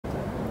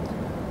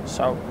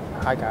So,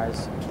 hi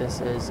guys,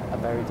 this is a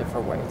very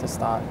different way to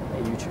start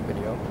a YouTube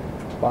video,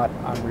 but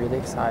I'm really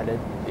excited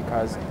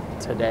because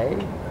today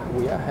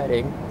we are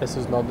heading, this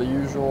is not the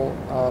usual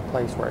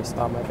place where I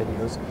start my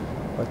videos,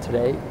 but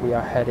today we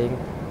are heading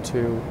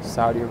to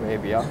Saudi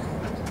Arabia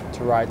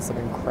to ride some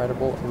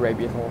incredible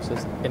Arabian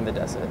horses in the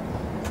desert.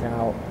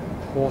 Now,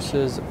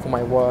 horses for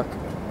my work,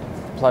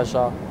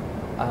 pleasure,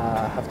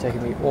 have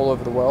taken me all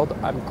over the world.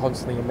 I'm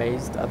constantly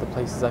amazed at the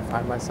places I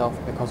find myself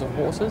because of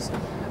horses.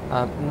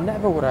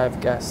 Never would I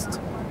have guessed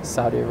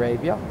Saudi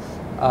Arabia,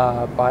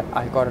 but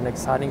I got an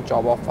exciting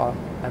job offer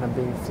and I'm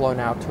being flown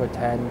out to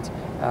attend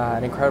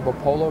an incredible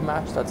polo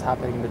match that's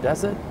happening in the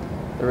desert,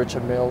 the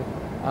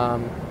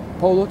𝒋𝒐𝒏𝒆𝒚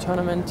polo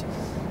tournament.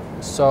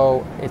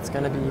 So it's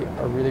going to be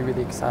a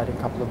really exciting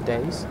couple of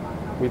days.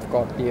 We've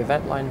got the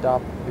event lined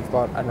up, we've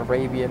got an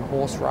Arabian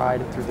horse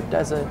ride through the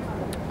desert.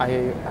 I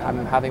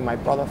am having my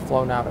brother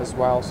flown out as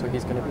well, so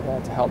he's going to be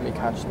there to help me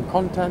catch some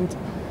content.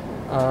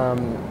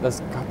 There's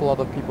a couple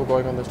other people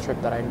going on this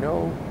trip that I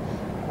know.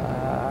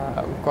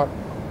 We've got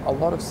a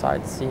lot of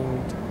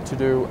sightseeing to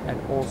do, and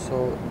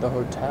also the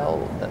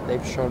hotel that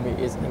they've shown me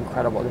is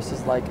incredible. This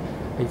is like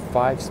a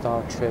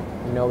 5-star trip,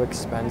 no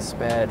expense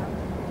spared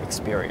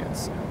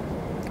experience.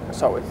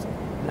 So it's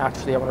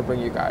naturally I want to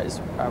bring you guys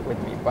with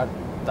me, but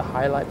the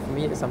highlight for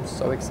me is I'm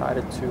so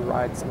excited to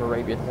ride some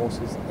Arabian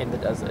horses in the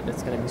desert.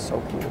 It's going to be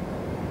so cool.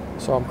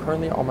 So I'm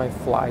currently on my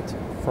flight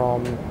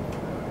from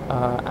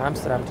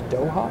Amsterdam to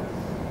Doha,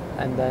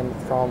 and then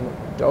from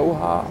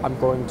Doha I'm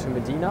going to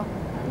Medina,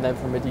 and then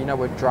from Medina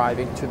we're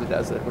driving to the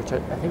desert, which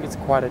I think it's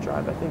quite a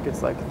drive. I think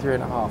it's like a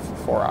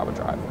 3.5–4 hour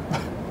drive.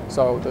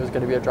 So there's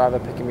going to be a driver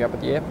picking me up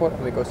at the airport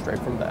and we go straight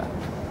from there.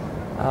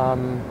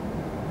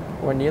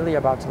 We're nearly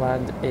about to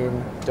land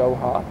in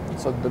Doha,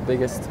 so the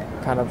biggest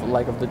kind of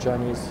leg of the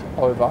journey is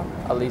over,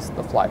 at least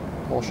the flight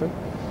portion,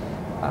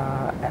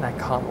 and I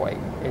can't wait.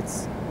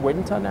 It's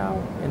winter now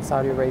in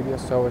Saudi Arabia,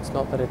 so it's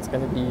not that it's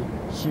going to be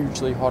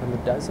hugely hot in the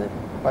desert,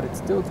 but it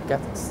still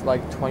gets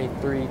like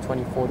 23,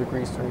 24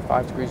 degrees,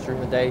 25 degrees during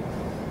the day.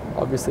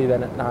 Obviously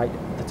then at night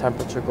the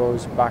temperature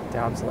goes back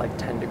down to like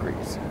 10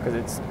 degrees because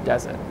it's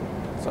desert,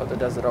 so the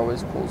desert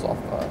always cools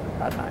off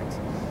at night.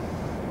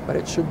 But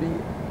it should be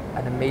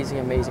an amazing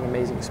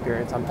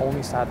experience. I'm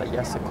only sad that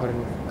Yessa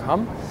couldn't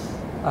come,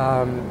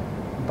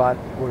 but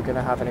we're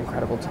gonna have an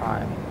incredible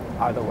time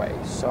either way.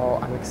 So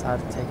I'm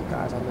excited to take you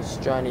guys on this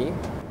journey.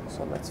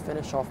 So let's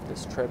finish off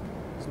this trip.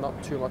 There's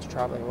not too much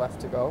traveling left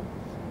to go,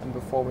 and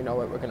before we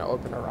know it, we're gonna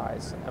open our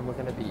eyes and we're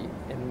gonna be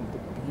in the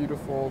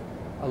beautiful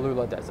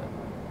Alula Desert.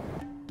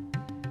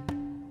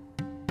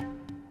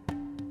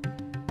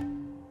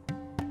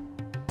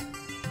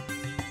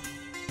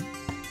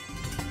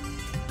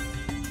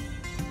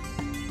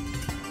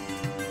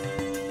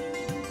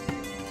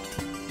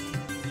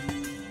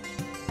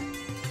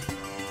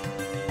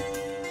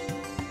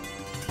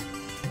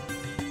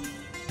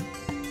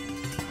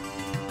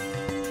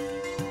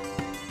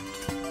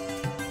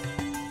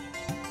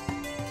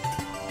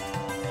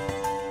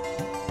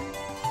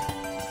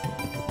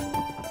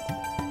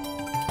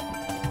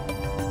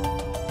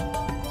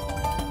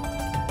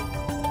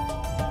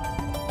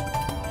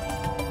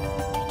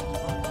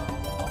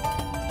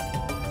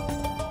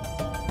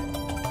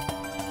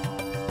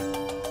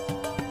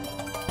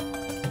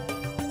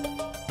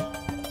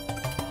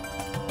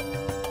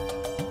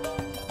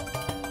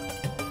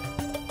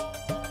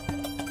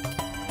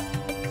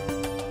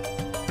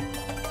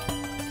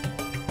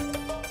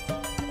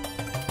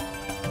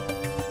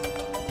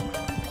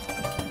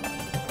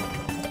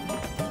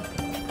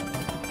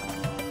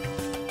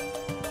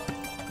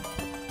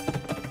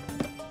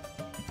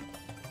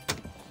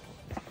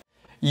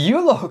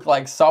 You look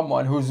like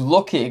someone who's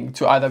looking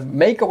to either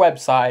make a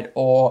website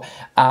or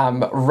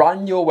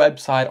run your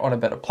website on a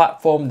better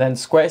platform. Then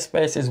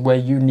Squarespace is where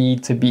you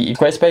need to be.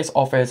 Squarespace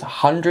offers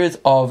hundreds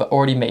of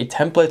already made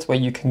templates where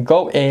you can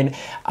go in,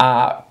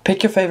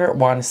 pick your favorite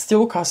one,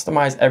 still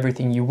customize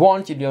everything you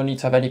want. You don't need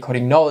to have any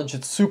coding knowledge.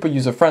 It's super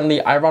user friendly.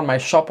 I run my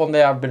shop on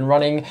there. I've been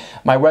running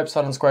my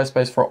website on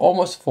Squarespace for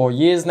almost 4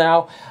 years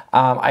now.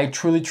 I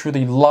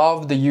truly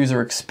love the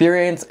user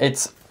experience.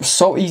 It's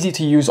so easy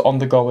to use on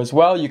the go as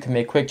well. You can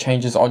make quick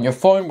changes on your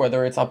phone,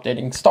 whether it's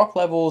updating stock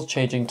levels,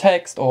 changing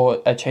text, or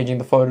changing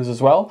the photos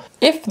as well.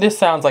 If this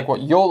sounds like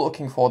what you're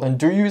looking for, then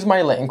do use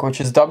my link,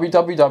 which is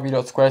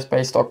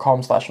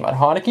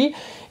www.squarespace.com/Harnacke.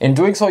 In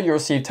doing so, you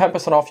receive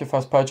 10% off your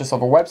first purchase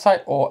of a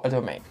website or a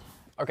domain.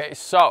 Okay,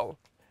 so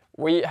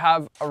we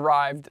have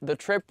arrived. The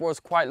trip was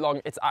quite long.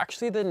 It's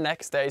actually the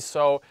next day,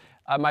 so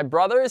my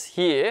brother is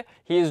here.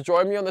 He has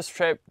joined me on this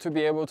trip to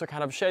be able to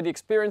kind of share the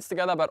experience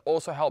together, but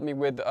also help me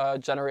with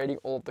generating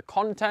all of the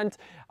content.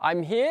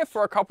 I'm here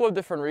for a couple of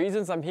different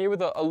reasons. I'm here with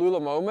the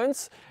Alula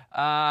Moments.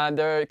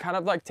 They're kind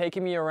of like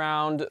taking me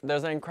around.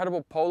 There's an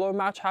incredible polo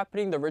match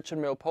happening, the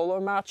𝒋𝒐𝒏𝒆𝒚 polo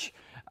match.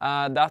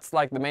 That's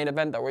like the main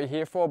event that we're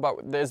here for,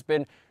 but there's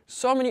been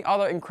so many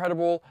other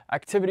incredible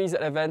activities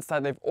and events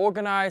that they've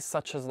organized,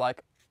 such as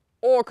like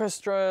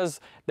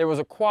orchestras, there was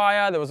a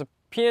choir, there was a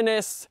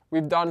pianist,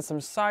 we've done some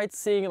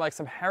sightseeing, like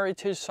some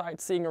heritage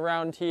sightseeing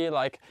around here,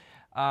 like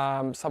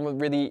some of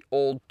really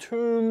old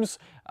tombs,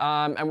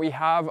 and we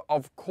have,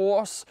 of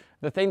course,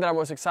 the thing that I'm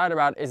most excited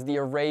about is the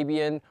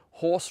Arabian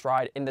horse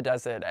ride in the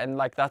desert, and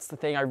like that's the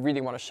thing I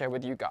really want to share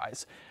with you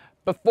guys.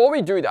 Before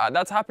we do that,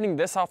 that's happening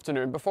this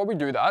afternoon. Before we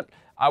do that,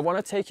 I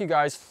want to take you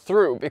guys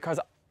through, because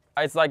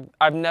it's like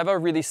I've never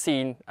really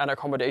seen an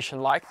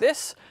accommodation like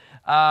this.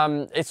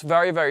 It's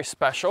very, very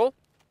special.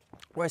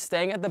 We're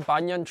staying at the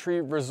Banyan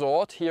Tree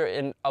Resort here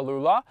in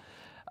Alula,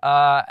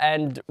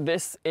 and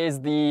this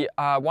is the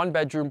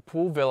one-bedroom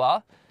pool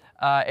villa.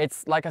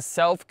 It's like a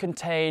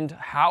self-contained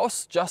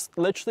house, just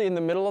literally in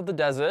the middle of the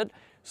desert.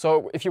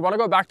 So if you want to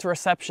go back to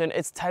reception,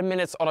 it's 10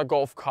 minutes on a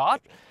golf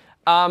cart.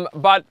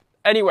 But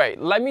anyway,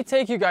 let me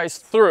take you guys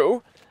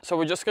through. So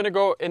we're just going to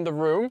go in the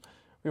room.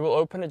 We will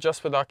open it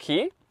just with our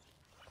key.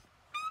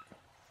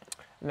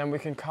 And then we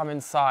can come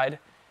inside.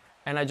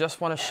 And I just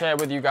want to share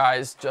with you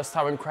guys just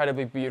how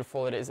incredibly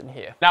beautiful it is in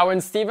here. Now,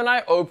 when Steve and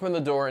I opened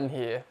the door in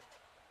here,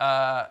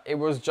 it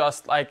was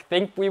just like, I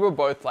think we were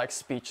both like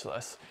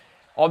speechless.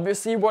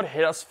 Obviously, what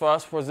hit us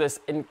first was this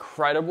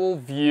incredible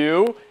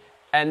view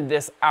and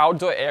this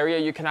outdoor area.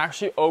 You can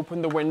actually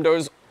open the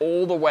windows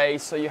all the way,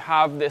 so you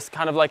have this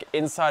kind of like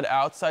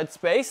inside-outside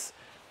space.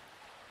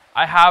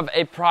 I have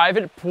a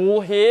private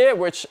pool here,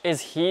 which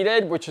is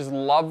heated, which is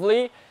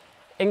lovely.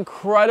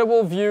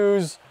 Incredible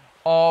views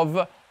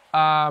of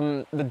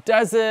the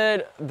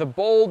desert, the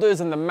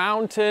boulders and the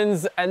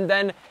mountains. And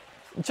then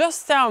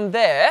just down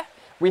there,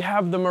 we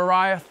have the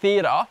Mariah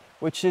Theater,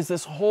 which is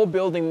this whole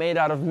building made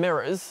out of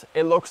mirrors.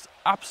 It looks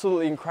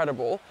absolutely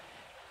incredible.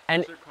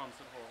 And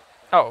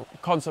oh,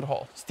 concert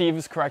hall. Steve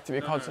is correcting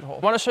me, concert hall. I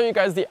want to show you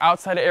guys the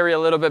outside area a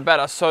little bit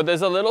better. So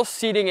there's a little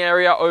seating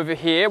area over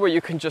here where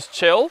you can just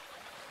chill,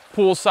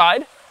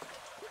 poolside.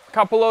 A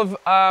couple of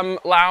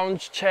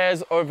lounge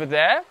chairs over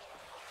there.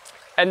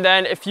 And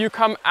then if you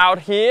come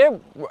out here,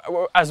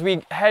 as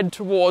we head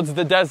towards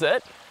the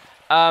desert,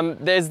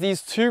 there's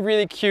these two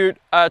really cute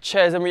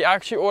chairs, and we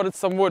actually ordered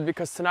some wood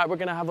because tonight we're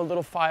gonna have a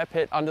little fire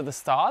pit under the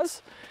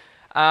stars.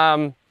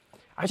 I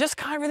just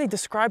can't really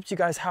describe to you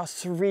guys how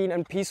serene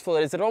and peaceful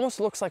it is. It almost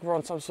looks like we're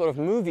on some sort of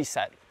movie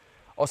set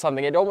or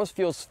something. It almost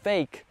feels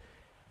fake,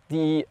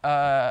 the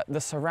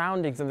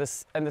surroundings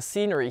and the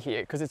scenery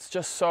here, because it's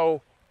just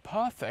so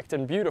perfect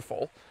and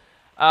beautiful.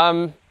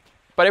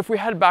 But if we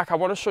head back, I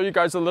want to show you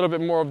guys a little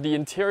bit more of the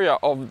interior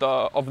of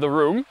the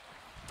room.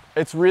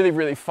 It's really,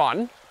 really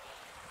fun.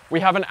 We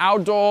have an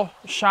outdoor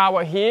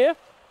shower here,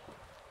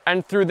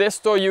 and through this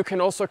door you can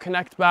also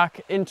connect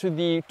back into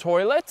the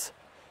toilet,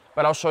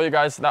 but I'll show you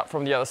guys that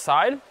from the other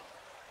side.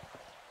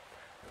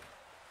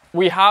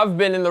 We have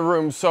been in the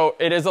room, so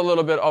it is a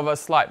little bit of a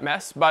slight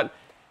mess, but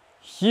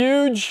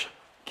huge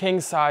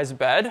king-size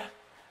bed,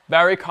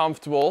 very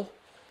comfortable,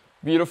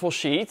 beautiful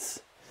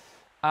sheets.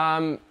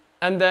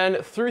 And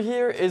then through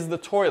here is the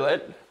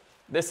toilet.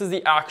 This is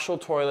the actual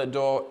toilet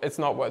door. It's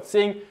not worth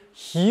seeing.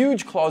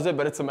 Huge closet,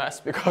 but it's a mess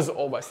because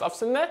all my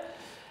stuff's in there.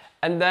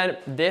 And then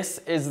this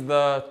is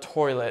the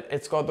toilet.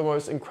 It's got the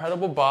most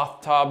incredible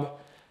bathtub,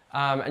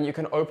 and you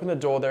can open the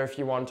door there if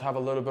you want to have a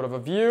little bit of a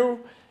view.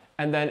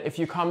 And then if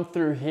you come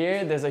through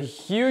here, there's a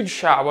huge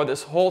shower.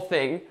 This whole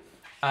thing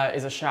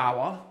is a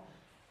shower.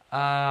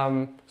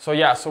 So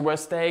yeah, so we're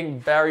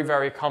staying very,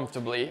 very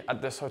comfortably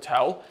at this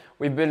hotel.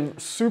 We've been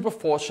super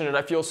fortunate.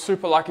 I feel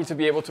super lucky to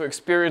be able to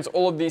experience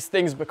all of these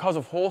things because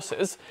of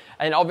horses,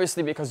 and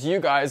obviously because you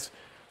guys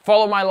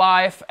follow my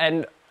life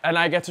and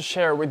I get to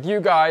share it with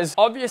you guys.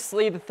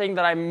 Obviously, the thing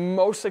that I'm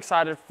most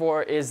excited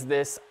for is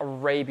this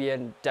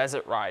Arabian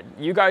desert ride.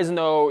 You guys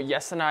know,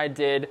 Yes and I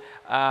did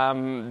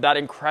that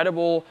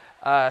incredible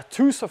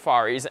 2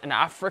 safaris in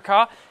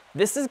Africa.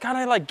 This is kind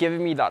of like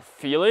giving me that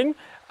feeling.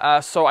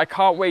 So I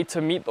can't wait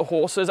to meet the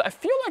horses. I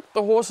feel like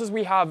the horses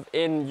we have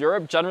in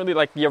Europe, generally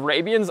like the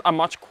Arabians, are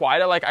much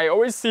quieter. Like I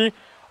always see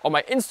on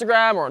my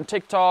Instagram or on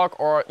TikTok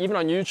or even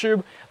on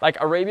YouTube,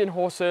 like Arabian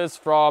horses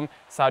from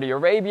Saudi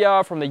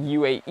Arabia, from the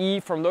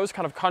UAE, from those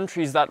kind of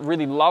countries that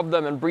really love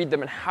them and breed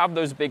them and have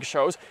those big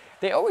shows.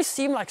 They always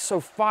seem like so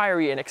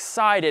fiery and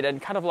excited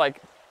and kind of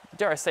like,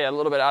 dare I say, a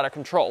little bit out of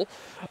control.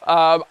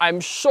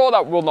 I'm sure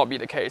that will not be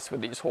the case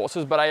with these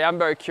horses, but I am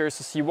very curious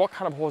to see what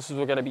kind of horses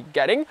we're going to be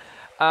getting.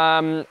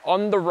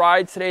 On the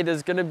ride today,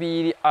 there's going to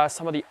be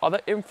some of the other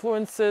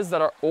influences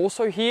that are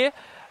also here.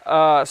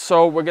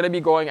 So we're going to be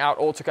going out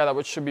all together,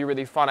 which should be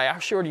really fun. I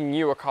actually already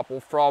knew a couple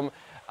from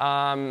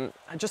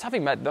just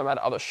having met them at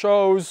other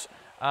shows.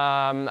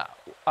 One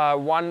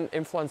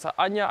influencer,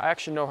 Anya, I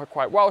actually know her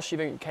quite well. She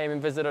even came and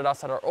visited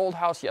us at our old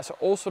house. Yes,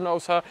 also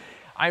knows her.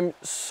 I'm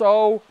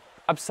so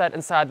upset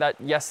and sad that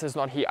Yes is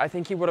not here. I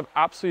think he would have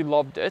absolutely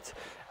loved it.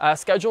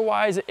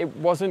 Schedule-wise, it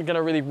wasn't going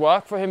to really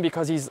work for him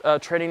because he's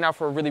training now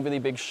for a really, really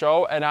big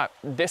show. And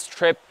this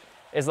trip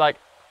is like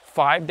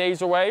 5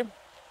 days away.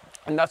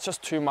 And that's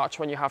just too much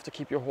when you have to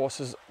keep your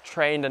horses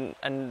trained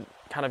and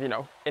kind of, you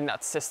know, in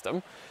that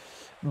system.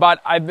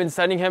 But I've been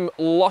sending him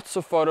lots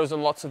of photos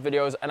and lots of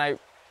videos. And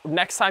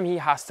next time he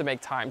has to make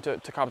time to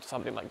come to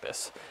something like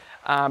this.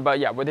 But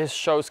yeah, with his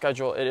show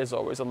schedule, it is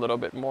always a little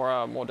bit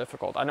more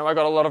difficult. I know I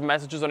got a lot of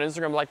messages on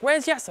Instagram like,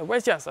 where's Yasser?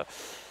 Where's Yasser?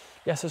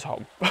 Yes is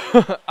home.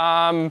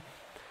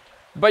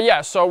 But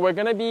yeah, so we're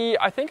gonna be,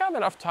 I think I have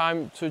enough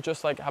time to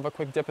just like have a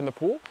quick dip in the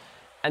pool.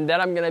 And then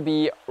I'm gonna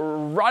be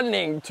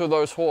running to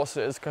those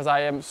horses because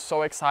I am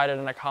so excited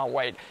and I can't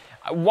wait.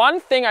 One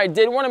thing I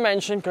did want to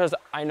mention, because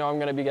I know I'm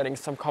gonna be getting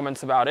some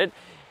comments about it,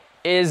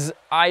 is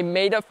I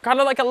made a kind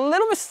of like a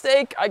little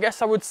mistake, I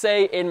guess I would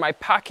say, in my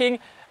packing.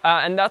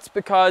 And that's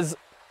because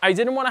I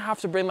didn't want to have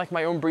to bring like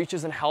my own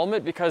breeches and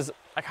helmet, because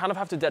I kind of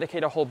have to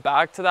dedicate a whole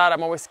bag to that.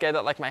 I'm always scared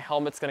that like my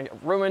helmet's gonna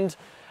get ruined.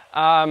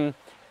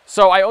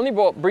 So I only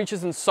bought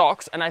breeches and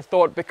socks, and I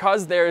thought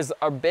because there's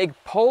a big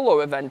polo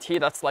event here,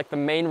 that's like the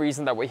main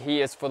reason that we're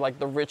here, is for like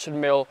the Richard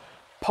Mille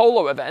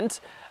polo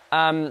event.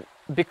 I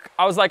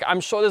was like,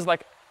 I'm sure there's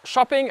like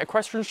shopping,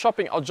 equestrian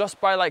shopping, I'll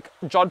just buy like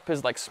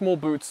jodhpurs, like small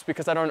boots,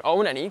 because I don't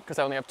own any, because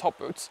I only have top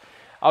boots.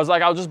 I was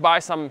like, I'll just buy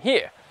some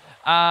here.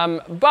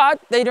 But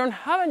they don't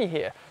have any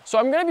here. So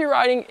I'm gonna be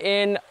riding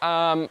in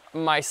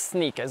my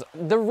sneakers.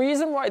 The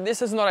reason why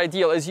this is not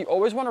ideal is you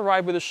always wanna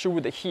ride with a shoe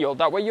with a heel.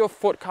 That way your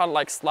foot can't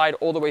like slide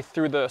all the way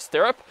through the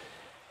stirrup.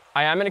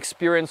 I am an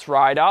experienced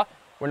rider.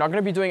 We're not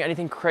gonna be doing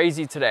anything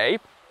crazy today.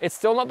 It's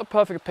still not the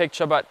perfect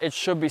picture, but it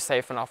should be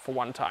safe enough for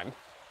one time.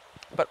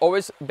 But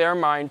always bear in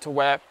mind to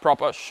wear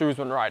proper shoes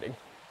when riding.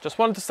 Just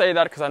wanted to say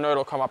that because I know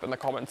it'll come up in the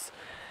comments.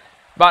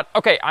 But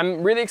okay,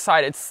 I'm really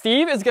excited.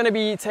 Steve is gonna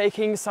be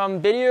taking some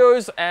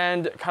videos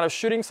and kind of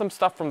shooting some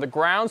stuff from the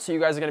ground, so you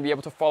guys are gonna be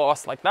able to follow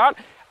us like that.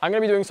 I'm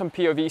gonna be doing some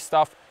POV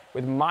stuff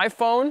with my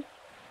phone.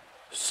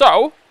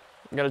 So,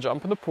 I'm gonna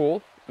jump in the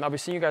pool, and I'll be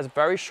seeing you guys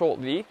very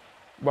shortly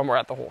when we're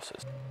at the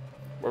horses.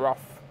 We're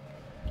off.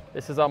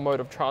 This is our mode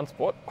of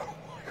transport. Oh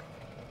my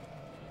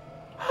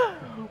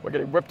God. We're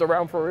getting whipped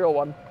around for a real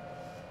one.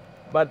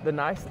 But the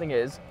nice thing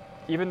is,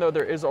 even though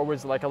there is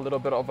always like a little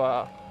bit of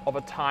a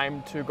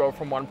time to go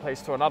from one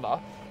place to another,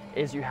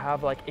 is you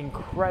have like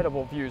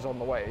incredible views on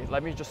the way.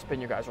 Let me just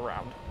spin you guys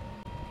around.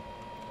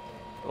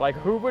 Like,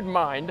 who would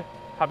mind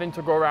having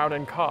to go around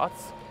in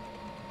carts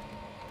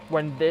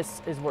when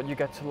this is what you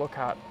get to look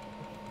at?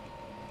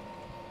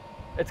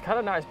 It's kind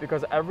of nice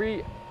because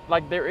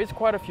there is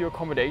quite a few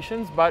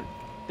accommodations, but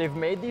they've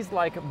made these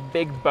like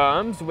big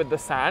berms with the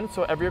sand,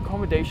 so every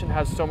accommodation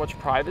has so much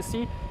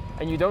privacy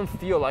and you don't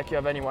feel like you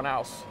have anyone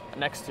else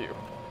next to you.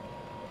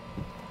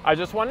 I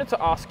just wanted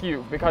to ask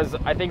you, because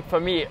I think for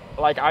me,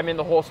 like, I'm in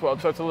the horse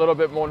world, so it's a little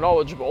bit more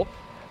knowledgeable.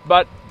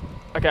 But,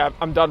 okay,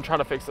 I'm done trying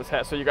to fix this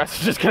hair, so you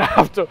guys are just gonna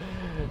have to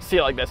see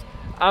it like this.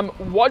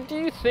 What do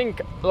you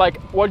think, like,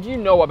 what do you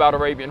know about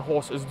Arabian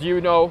horses? Do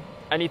you know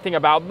anything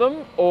about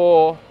them,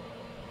 or?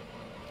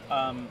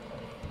 I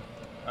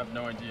have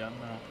no idea,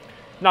 no.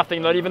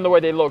 Nothing, not even the way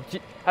they look.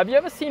 Have you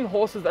ever seen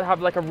horses that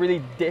have like a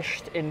really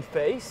dished in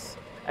face?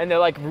 And they're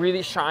like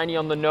really shiny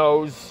on the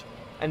nose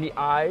and the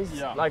eyes,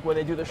 yeah, like when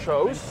they do the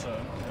shows. So,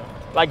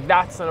 yeah. Like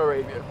that's an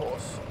Arabian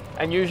horse.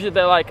 And usually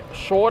they're like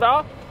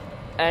shorter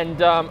and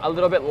a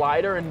little bit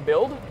lighter in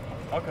build.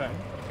 Okay.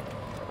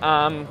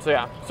 So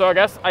yeah, so I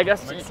guess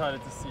I'm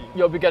excited to see.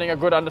 You'll be getting a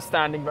good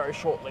understanding very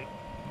shortly.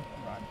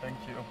 Right, thank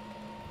you.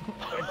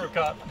 Thank you,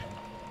 Kat.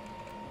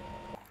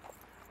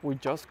 We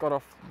just got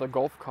off the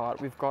golf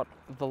cart. We've got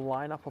the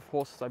lineup of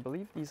horses. I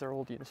believe these are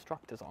all the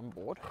instructors on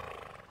board.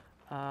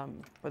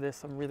 But there's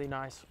some really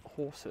nice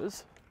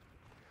horses.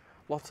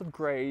 Lots of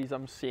greys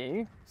I'm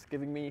seeing. It's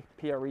giving me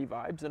PRE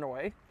vibes in a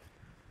way.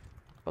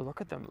 But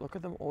look at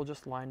them all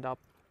just lined up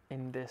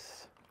in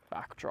this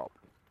backdrop.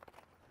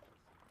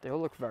 They all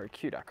look very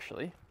cute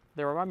actually.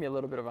 They remind me a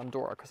little bit of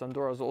Andorra, because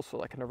Andorra is also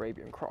like an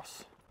Arabian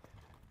cross.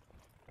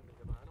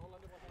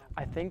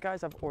 I think,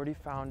 guys, I've already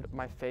found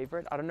my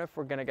favorite. I don't know if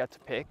we're gonna get to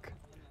pick.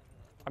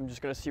 I'm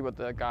just gonna see what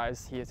the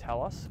guys here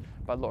tell us.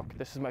 But look,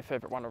 this is my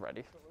favorite one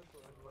already.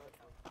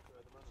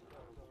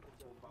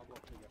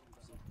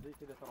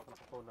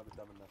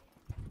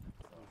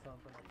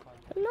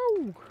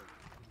 Hello!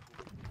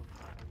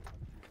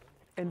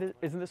 And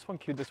isn't this one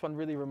cute? This one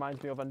really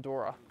reminds me of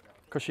Andorra,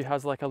 because she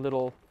has like a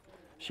little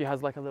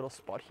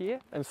spot here,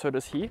 and so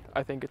does he.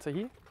 I think it's a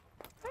he.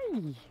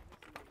 Hey!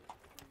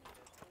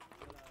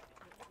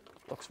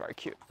 Looks very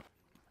cute.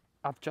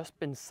 I've just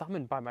been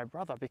summoned by my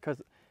brother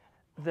because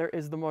there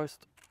is the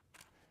most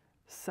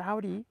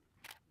Saudi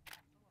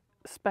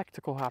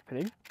spectacle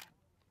happening.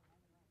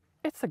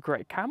 It's a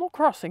great camel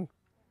crossing.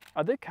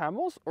 Are they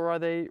camels or are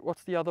they,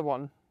 what's the other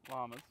one?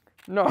 Llamas.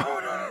 No,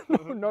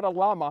 no, not a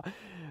llama.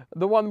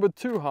 The one with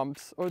two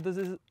humps. Or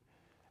is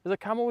a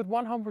camel with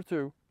one hump or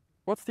two?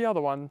 What's the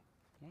other one?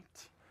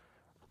 What?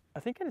 I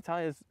think in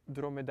Italian it's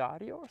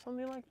dromedario or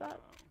something like that.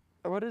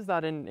 What is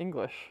that in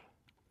English?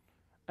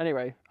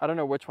 Anyway, I don't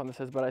know which one this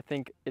is, but I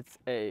think it's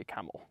a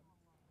camel.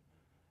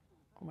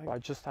 Oh my God. I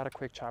just had a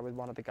quick chat with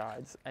one of the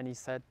guides, and he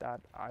said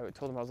that, I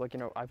told him, I was like, you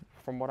know,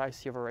 from what I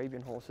see of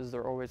Arabian horses,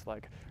 they're always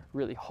like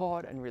really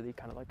hot and really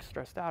kind of like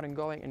stressed out and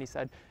going. And he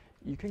said,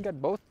 you can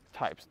get both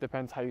types,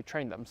 depends how you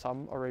train them.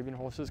 Some Arabian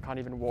horses can't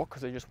even walk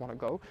because they just want to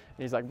go.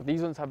 And he's like, but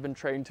these ones have been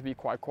trained to be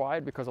quite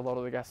quiet because a lot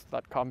of the guests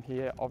that come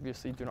here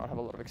obviously do not have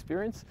a lot of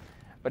experience.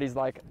 But he's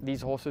like,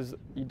 these horses,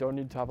 you don't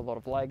need to have a lot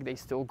of leg. They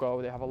still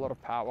go, they have a lot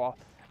of power.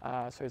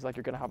 So he's like,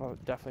 you're gonna have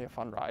definitely a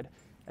fun ride.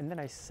 And then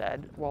I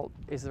said, well,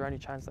 is there any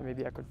chance that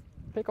maybe I could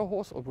pick a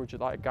horse, or would you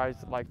guys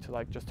like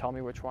to just tell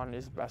me which one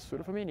is best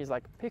suited for me? And he's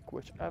like, pick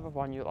whichever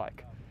one you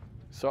like.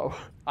 So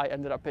I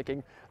ended up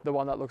picking the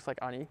one that looks like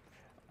Ani,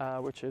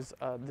 which is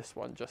this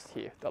one just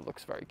here that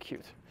looks very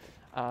cute.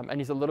 And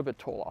he's a little bit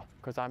taller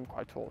because I'm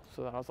quite tall.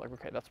 So then I was like,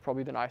 okay, that's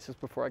probably the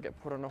nicest before I get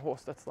put on a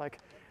horse that's like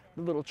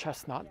the little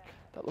chestnut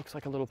that looks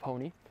like a little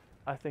pony.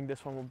 I think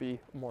this one will be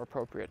more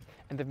appropriate.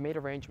 And they've made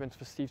arrangements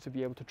for Steve to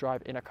be able to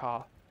drive in a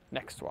car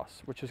next to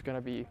us, which is going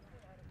to be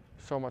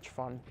so much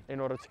fun in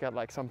order to get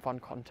like some fun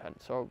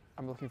content. So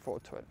I'm looking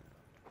forward to it.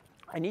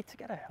 I need to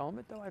get a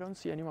helmet though. I don't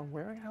see anyone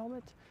wearing a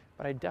helmet,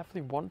 but I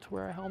definitely want to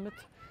wear a helmet,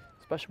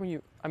 especially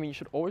when you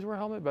should always wear a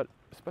helmet, but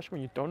especially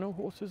when you don't know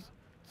horses,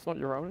 it's not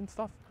your own and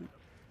stuff.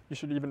 You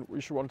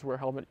should want to wear a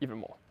helmet even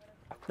more.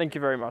 Thank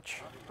you very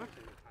much.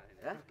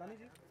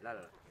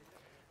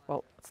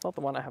 Well, it's not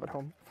the one I have at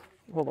home.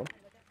 Hold on.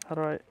 How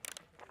do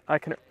I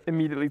can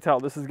immediately tell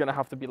this is gonna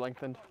have to be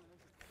lengthened.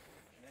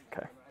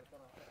 Okay,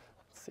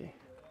 let's see.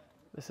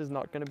 This is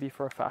not gonna be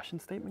for a fashion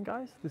statement,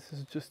 guys. This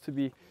is just to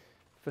be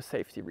for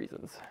safety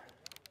reasons.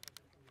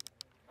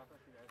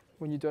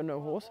 When you don't know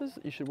horses,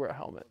 you should wear a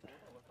helmet.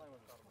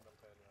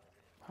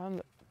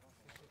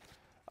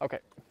 Okay,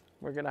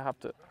 we're gonna have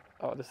to,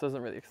 oh, this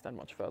doesn't really extend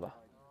much further.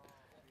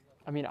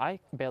 I mean, I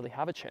barely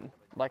have a chin.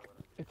 Like,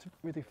 it's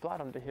really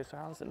flat under here, so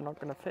how is it not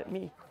gonna fit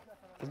me?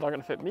 It's not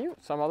gonna fit me.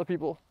 Some other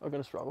people are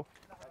gonna struggle.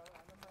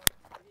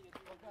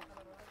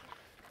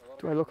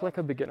 Do I look like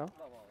a beginner?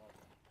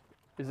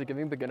 Is it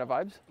giving beginner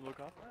vibes? Look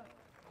up.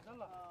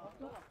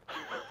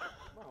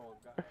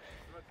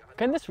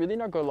 Can this really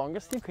not go longer,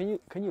 Steve? Can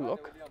you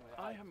look?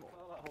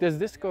 Does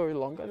this go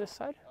longer this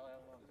side?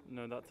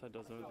 No, that side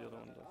doesn't, the other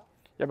one does.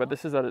 Yeah, but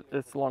this is at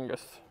its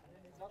longest.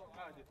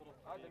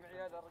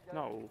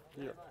 No,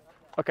 here.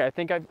 Okay, I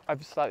think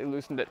I've slightly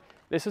loosened it.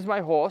 This is my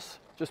horse,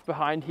 just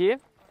behind here.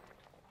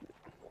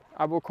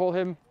 I will call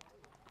him,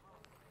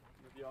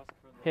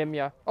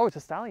 yeah. Oh, it's a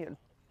stallion.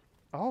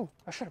 Oh,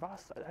 I should have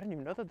asked. I didn't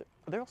even know that.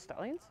 Are they all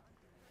stallions?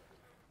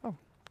 Oh.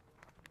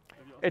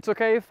 It's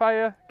okay if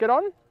I get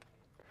on?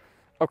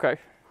 Okay.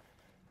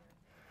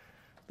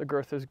 The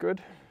girth is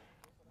good.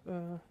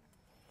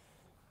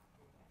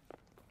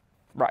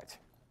 Right.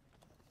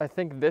 I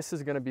think this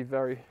is going to be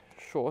very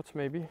short,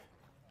 maybe.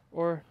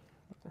 Or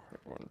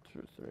 1,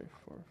 2, 3,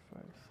 4,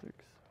 5, 6,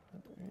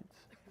 7, 8.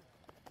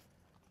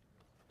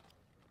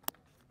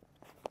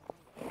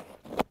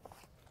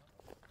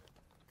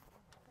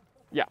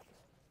 Yeah, I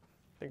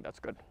think that's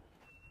good.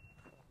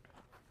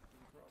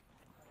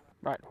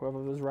 Right, whoever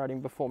was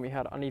riding before me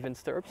had uneven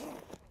stirrups.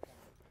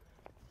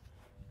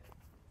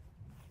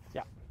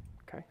 Yeah,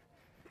 okay.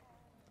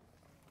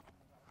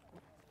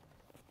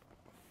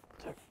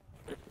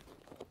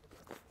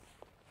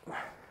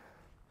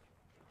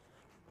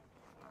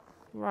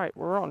 Right,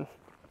 we're on.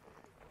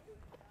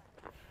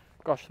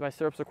 Gosh, my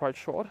stirrups are quite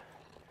short.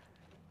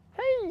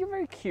 Hey, you're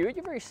very cute,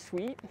 you're very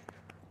sweet.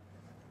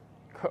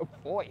 Good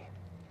boy.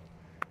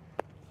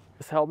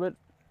 This helmet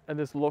and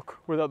this look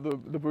without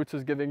the boots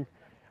is giving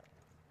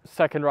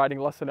second riding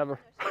lesson ever.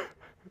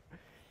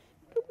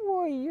 Good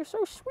boy, you're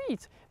so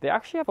sweet. They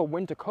actually have a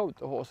winter coat,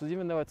 the horses,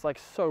 even though it's like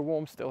so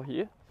warm still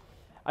here.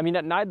 I mean,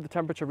 at night the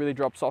temperature really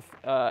drops off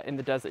in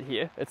the desert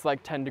here. It's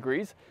like 10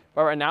 degrees,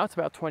 but right now it's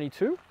about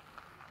 22.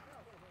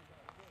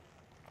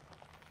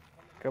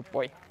 Good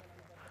boy.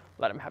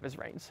 Let him have his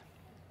reins.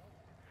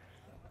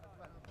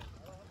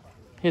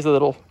 Here's a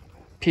little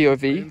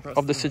POV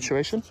of the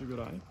situation. Such a good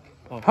eye.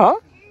 Oh. Huh?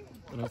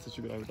 I had such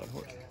a good eye with that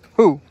horse.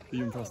 Who? Are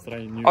you impressed that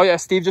I knew? Oh yeah,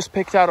 Steve just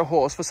picked out a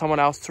horse for someone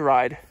else to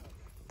ride.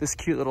 This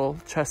cute little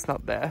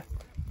chestnut there.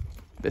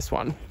 This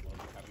one.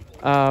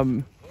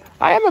 I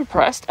am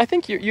impressed. I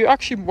think you're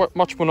actually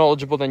much more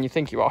knowledgeable than you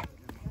think you are.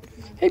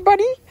 Hey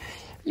buddy,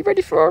 you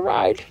ready for a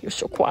ride? You're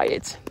so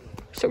quiet,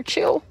 so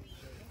chill.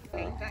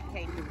 In that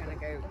case, you're gonna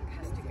go,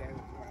 has to go.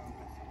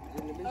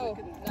 Oh,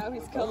 now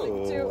he's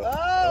coming too.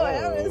 Oh,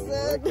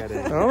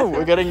 Harrison! Oh,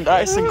 we're getting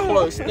nice and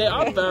close. They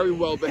are very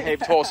well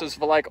behaved horses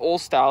for like all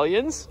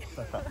stallions.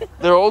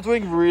 They're all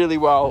doing really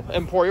well.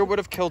 Emporio would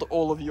have killed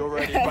all of you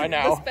already by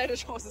now. The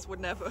Spanish horses would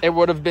never. It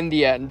would have been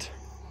the end.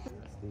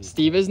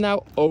 Steve is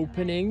now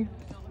opening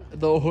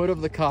the hood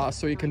of the car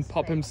so he can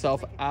pop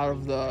himself out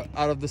of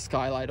the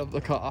skylight of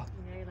the car.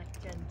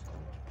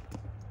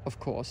 Of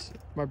course,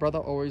 my brother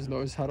always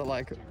knows how to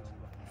like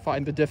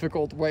find the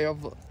difficult way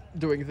of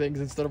doing things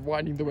instead of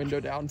winding the window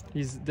down.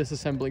 He's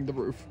disassembling the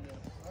roof.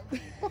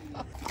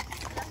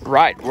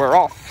 Right, we're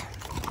off.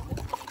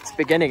 It's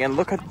beginning, and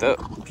look at the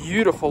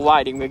beautiful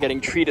lighting we're getting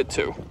treated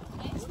to.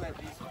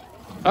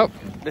 Oh,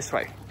 this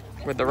way,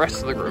 with the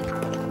rest of the group.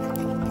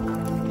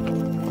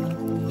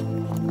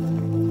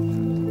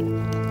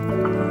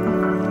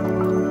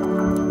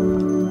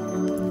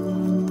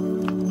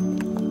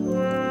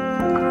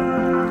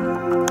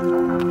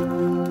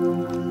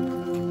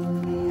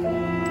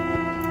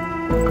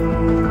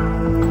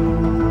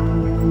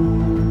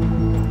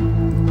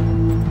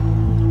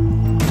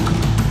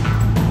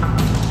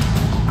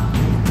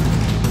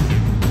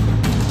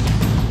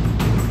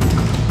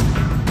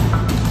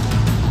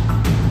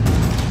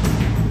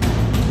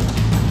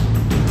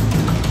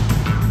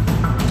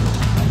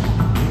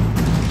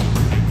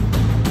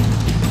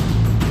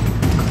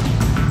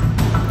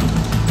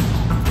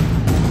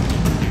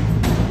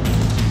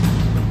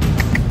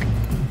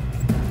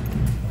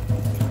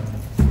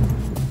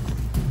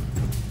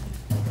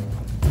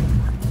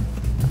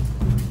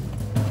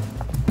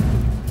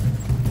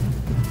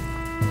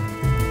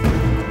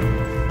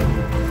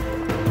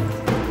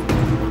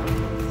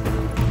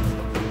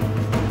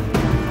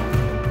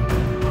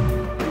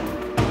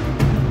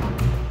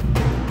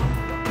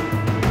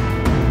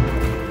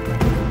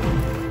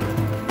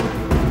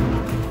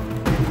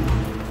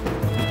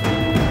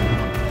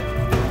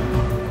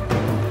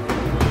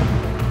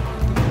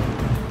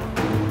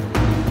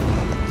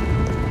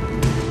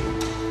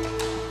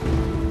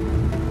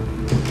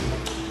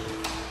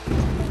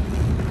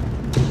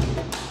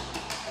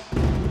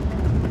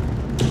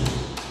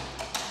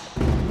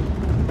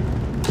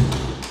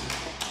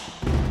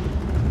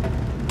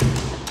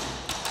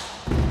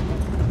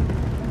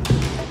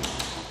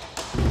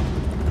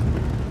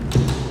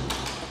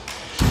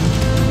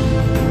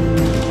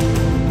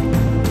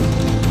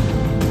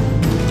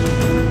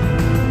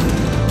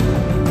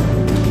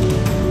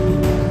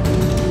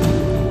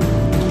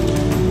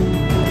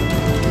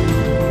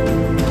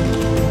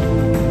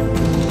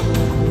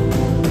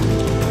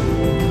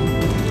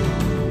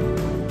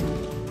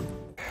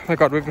 my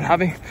god, we've been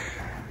having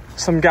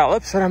some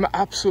gallops and I'm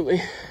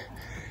absolutely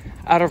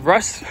out of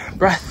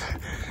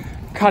breath.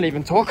 Can't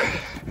even talk,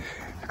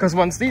 because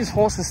once these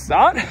horses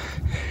start,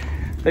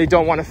 they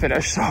don't want to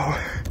finish. So,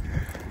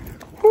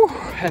 whew,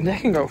 and they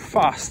can go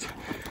fast.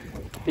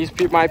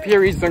 My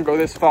PREs don't go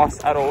this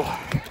fast at all.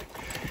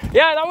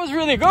 Yeah, that was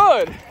really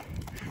good.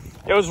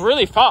 It was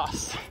really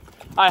fast.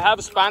 I have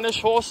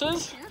Spanish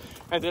horses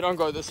and they don't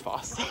go this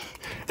fast.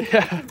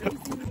 Yeah.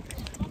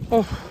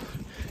 Oh,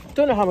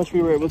 don't know how much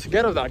we were able to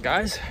get of that,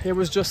 guys. It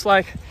was just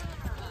like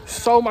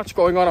so much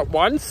going on at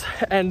once,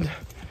 and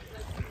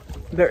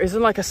there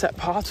isn't like a set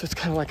path, so it's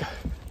kind of like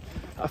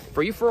a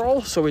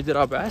free-for-all. So we did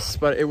our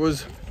best, but it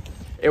was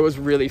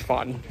really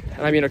fun.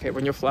 And I mean, okay,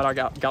 when you're flat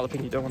out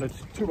galloping, you don't want to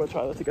do too much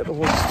either to get the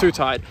horses too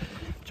tired.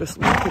 Just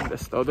look at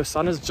this though, the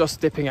sun is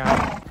just dipping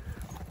out,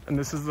 and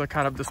this is the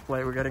kind of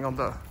display we're getting on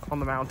the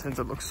mountains.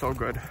 It looks so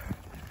good.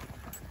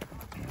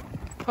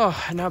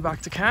 Oh, and now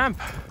back to camp,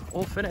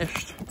 all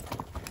finished.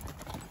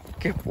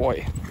 Good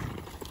boy.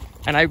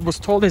 And I was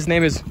told his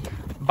name is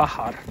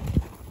Bahar,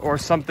 or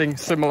something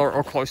similar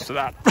or close to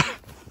that.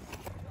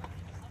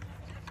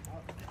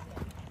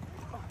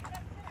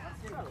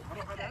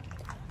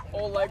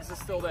 All legs are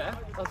still there.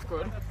 That's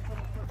good.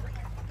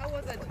 How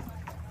was it?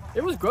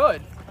 It was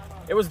good.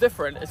 It was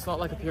different. It's not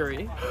like a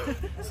PRE.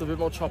 It's a bit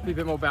more choppy, a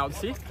bit more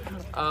bouncy.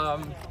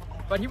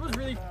 But he was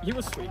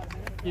sweet.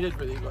 He did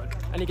really good.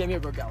 And he gave me a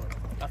good gallop.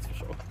 That's for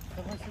sure.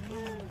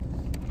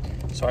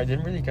 So I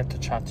didn't really get to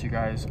chat to you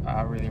guys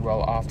really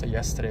well after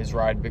yesterday's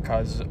ride,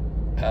 because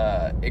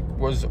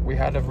we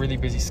had a really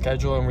busy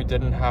schedule and we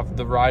didn't have,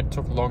 the ride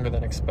took longer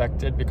than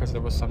expected because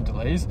there was some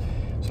delays.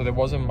 So there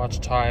wasn't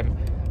much time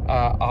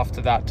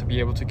after that to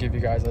be able to give you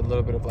guys a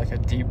little bit of like a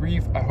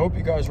debrief. I hope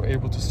you guys were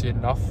able to see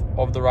enough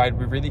of the ride.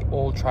 We really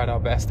all tried our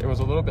best. It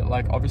was a little bit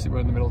like, obviously we're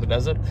in the middle of the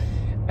desert,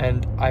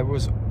 and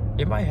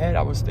in my head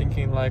I was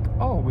thinking like,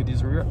 oh, with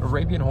these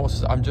Arabian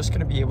horses I'm just going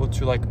to be able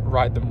to like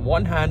ride them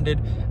one-handed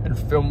and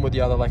film with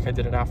the other like I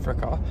did in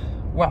Africa.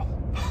 Well,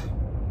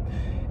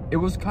 it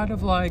was kind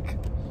of like,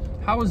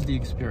 how was the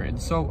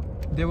experience? So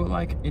they were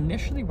like,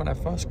 initially when I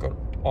first got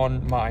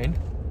on mine,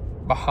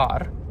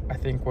 Bahar I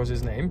think was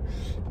his name,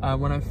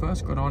 when I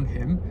first got on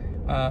him,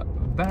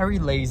 very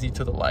lazy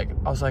to the leg.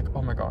 I was like,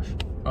 oh my gosh,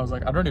 I was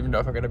like, I don't even know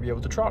if I'm going to be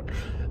able to trot.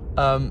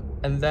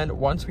 And then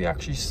once we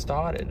actually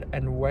started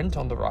and went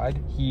on the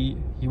ride, he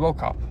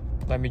woke up.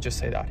 Let me just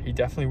say that he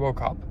definitely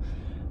woke up.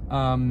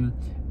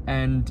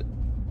 And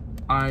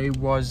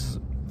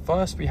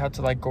first we had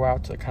to like go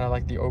out to kind of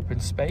like the open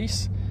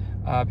space,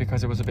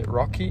 because it was a bit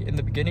rocky in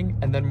the beginning.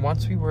 And then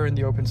once we were in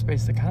the open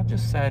space, they kind of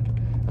just said,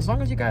 as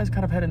long as you guys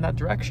kind of head in that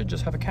direction,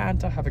 just have a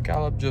canter, have a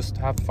gallop, just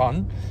have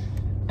fun.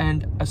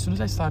 And as soon as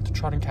I started to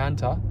trot and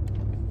canter,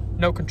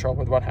 no control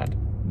with one hand,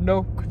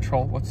 no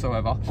control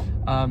whatsoever.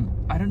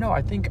 I don't know,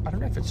 I don't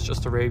know if it's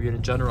just Arabian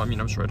in general. I mean,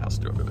 I'm sure it has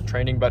to do a bit with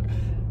training, but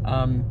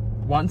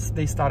once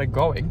they started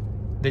going,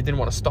 they didn't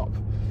want to stop.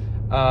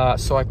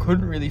 So I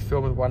couldn't really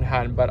film with one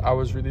hand, but I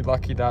was really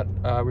lucky that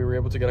we were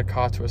able to get a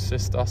car to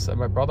assist us, and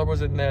my brother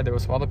was in there. There were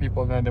some other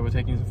people in there, and they were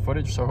taking some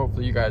footage, so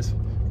hopefully you guys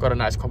got a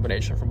nice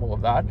combination from all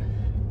of that.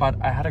 But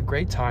I had a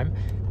great time.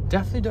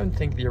 Definitely don't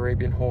think the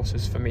Arabian horse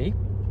is for me.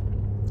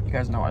 You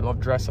guys know I love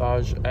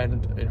dressage,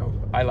 and you know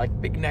I like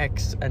big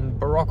necks and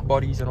baroque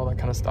bodies and all that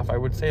kind of stuff. I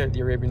would say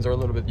the Arabians are a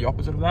little bit the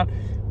opposite of that,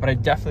 but I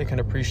definitely can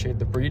appreciate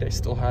the breed. I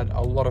still had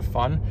a lot of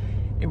fun.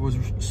 It was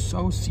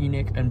so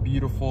scenic and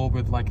beautiful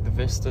with like the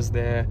vistas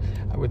there,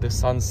 with the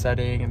sun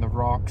setting and the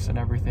rocks and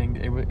everything.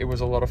 It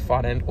was a lot of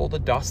fun, and all the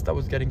dust that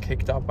was getting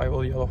kicked up by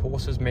all the other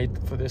horses made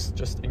for this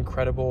just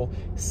incredible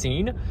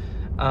scene.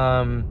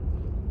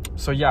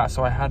 So yeah,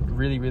 so I had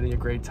really a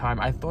great time.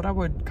 I thought I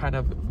would kind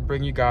of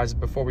bring you guys,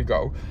 before we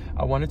go,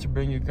 I wanted to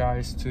bring you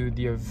guys to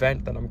the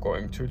event that I'm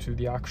going to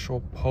the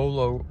actual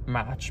polo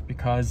match,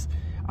 because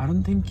I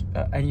don't think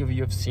any of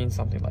you have seen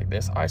something like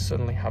this. I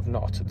certainly have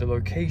not. The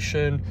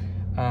location,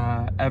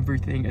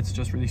 everything, it's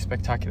just really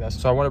spectacular.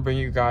 So I want to bring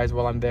you guys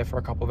while I'm there for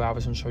a couple of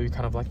hours and show you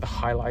kind of like the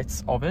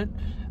highlights of it,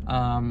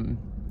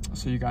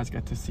 so you guys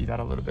get to see that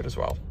a little bit as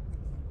well.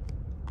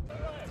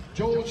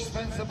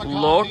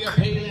 Look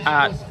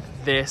at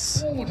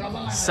this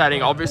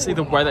setting. Obviously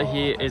the weather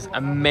here is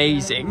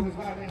amazing,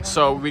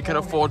 so we can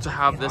afford to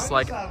have this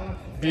like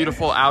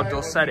beautiful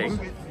outdoor setting.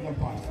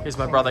 Here's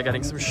my brother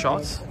getting some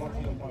shots.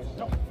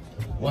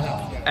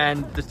 Wow.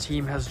 And the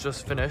team has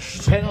just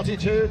finished. Penalty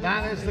 2,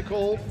 that is the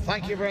call.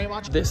 Thank you very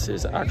much. This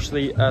is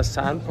actually a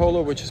sand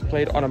polo, which is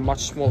played on a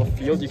much smaller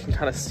field. You can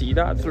kind of see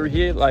that through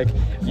here. Like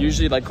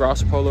usually like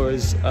grass polo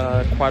is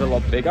quite a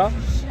lot bigger.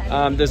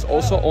 There's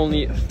also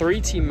only 3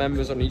 team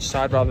members on each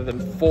side rather than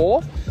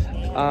 4.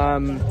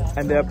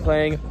 And they're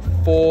playing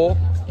 4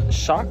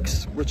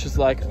 shucks, which is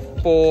like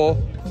 4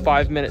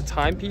 5-minute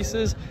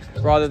timepieces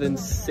rather than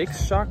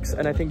 6 shucks.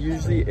 And I think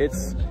usually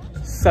it's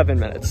 7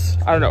 minutes.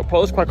 I don't know,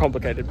 polo's quite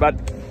complicated, but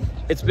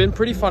it's been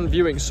pretty fun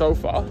viewing so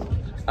far.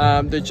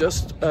 They're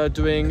just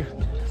doing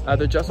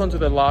They're just onto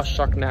their last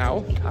shock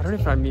now. I don't know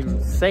if I'm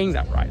even saying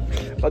that right,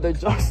 but they're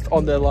just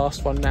on their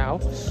last one now.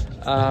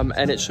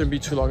 And it shouldn't be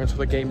too long until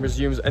the game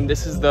resumes. And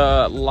this is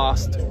the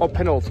last, or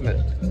penultimate,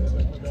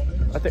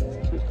 I think.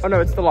 Oh no,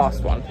 it's the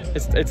last one.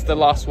 It's the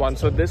last one.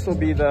 So this will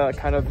be the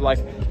kind of like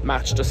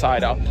match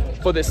decider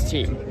for this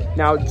team.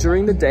 Now,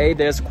 during the day,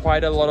 there's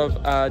quite a lot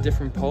of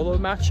different polo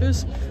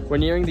matches. We're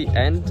nearing the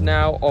end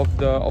now of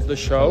the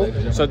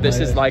show. So this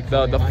is like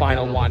the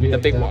final one, the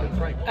big one.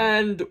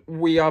 And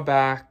we are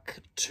back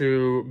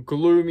to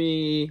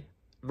gloomy,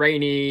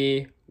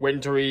 rainy,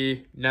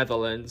 wintry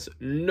Netherlands.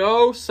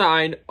 No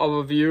sign of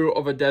a view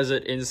of a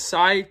desert in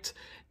sight.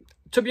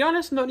 To be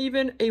honest, not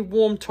even a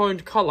warm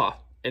toned color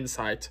in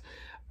sight.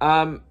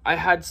 I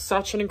had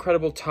such an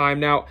incredible time.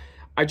 Now,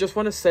 I just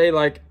want to say,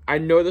 like, I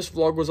know this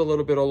vlog was a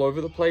little bit all over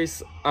the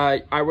place.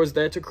 I was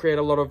there to create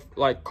a lot of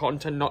like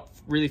content, not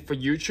really for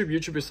YouTube.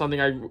 YouTube is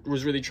something I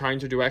was really trying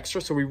to do extra.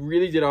 So we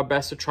really did our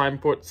best to try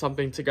and put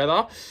something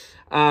together.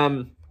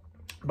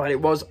 But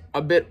it was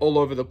a bit all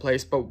over the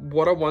place. But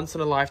what a once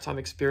in a lifetime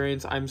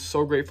experience. I'm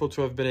so grateful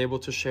to have been able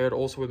to share it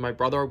also with my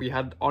brother. We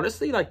had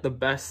honestly like the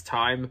best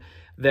time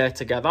there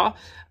together.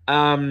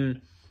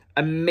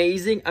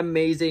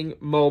 Amazing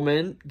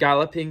moment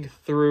galloping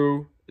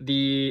through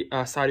the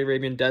Saudi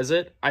Arabian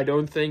desert. I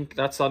don't think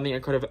that's something I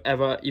could have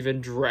ever even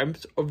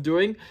dreamt of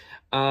doing.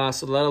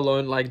 So let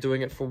alone like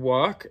doing it for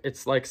work.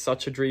 It's like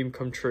such a dream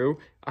come true.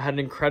 I had an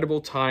incredible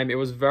time. It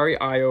was very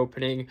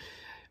eye-opening.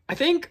 I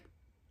think,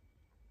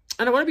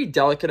 and I want to be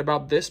delicate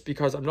about this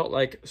because I'm not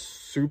like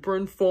super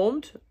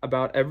informed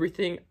about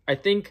everything. I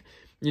think,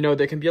 you know,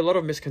 there can be a lot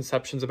of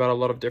misconceptions about a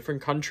lot of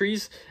different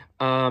countries.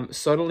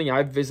 Certainly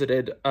I've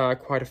visited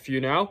quite a few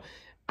now.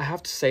 I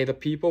have to say the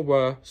people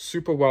were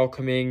super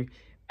welcoming.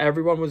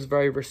 Everyone was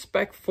very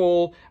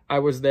respectful. I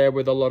was there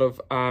with a lot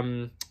of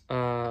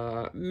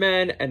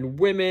men and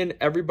women.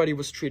 Everybody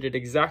was treated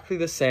exactly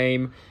the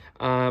same.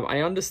 I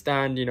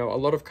understand, you know, a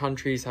lot of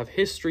countries have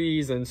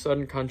histories and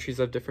certain countries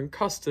have different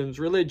customs,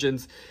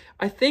 religions.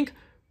 I think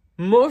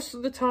most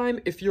of the time,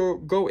 if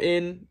you go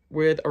in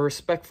with a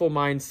respectful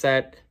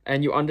mindset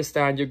and you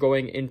understand you're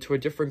going into a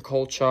different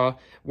culture,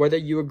 whether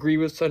you agree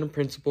with certain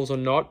principles or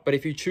not, but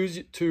if you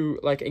choose to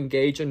like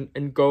engage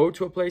and go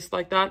to a place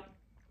like that,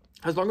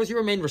 as long as you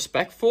remain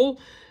respectful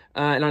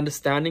and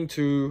understanding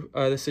to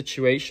the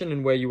situation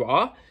and where you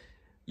are,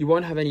 you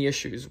won't have any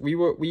issues.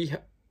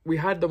 We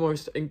had the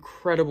most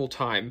incredible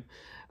time.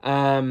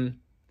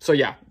 So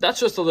yeah, that's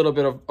just a little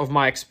bit of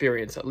my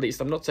experience, at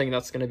least. I'm not saying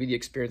that's going to be the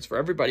experience for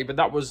everybody, but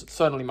that was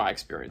certainly my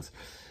experience.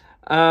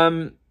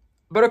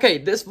 But okay,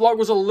 this vlog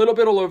was a little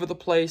bit all over the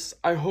place.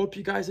 I hope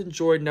you guys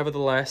enjoyed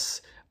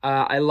nevertheless.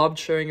 I loved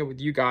sharing it with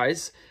you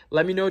guys.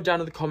 Let me know down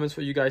in the comments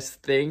what you guys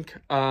think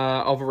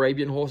of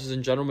Arabian horses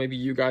in general. Maybe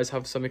you guys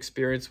have some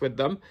experience with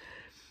them.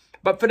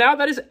 But for now,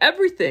 that is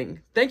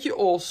everything. Thank you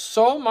all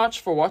so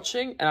much for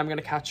watching, and I'm going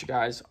to catch you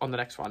guys on the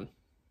next one.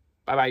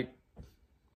 Bye-bye.